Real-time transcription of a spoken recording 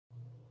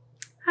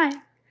Hi,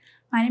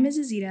 my name is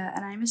Azita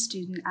and I am a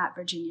student at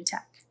Virginia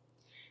Tech.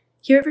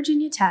 Here at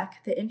Virginia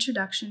Tech, the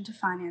Introduction to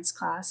Finance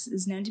class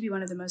is known to be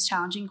one of the most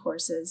challenging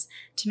courses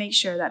to make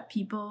sure that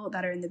people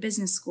that are in the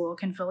business school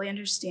can fully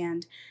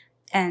understand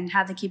and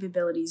have the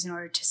capabilities in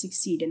order to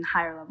succeed in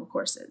higher level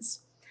courses.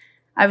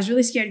 I was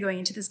really scared going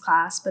into this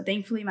class, but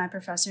thankfully my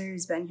professor,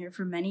 who's been here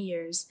for many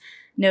years,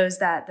 knows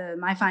that the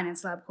My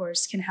Finance Lab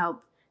course can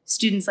help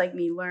students like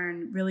me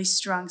learn really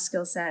strong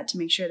skill set to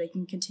make sure they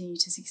can continue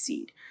to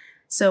succeed.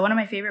 So one of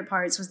my favorite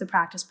parts was the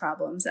practice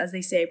problems. As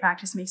they say,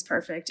 practice makes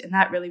perfect, and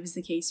that really was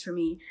the case for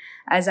me.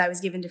 As I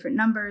was given different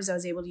numbers, I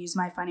was able to use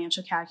my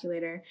financial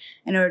calculator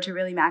in order to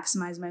really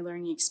maximize my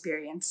learning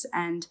experience.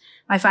 And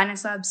my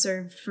finance lab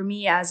served for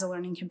me as a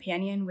learning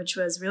companion, which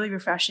was really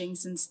refreshing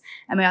since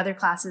in my other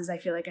classes, I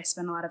feel like I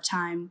spent a lot of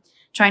time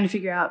trying to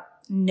figure out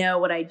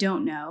what I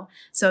don't know.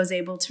 So I was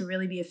able to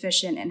really be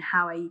efficient in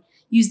how I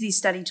use these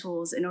study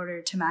tools in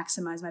order to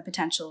maximize my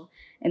potential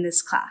in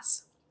this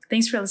class.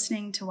 Thanks for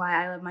listening to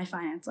Why I Love My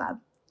Finance Lab.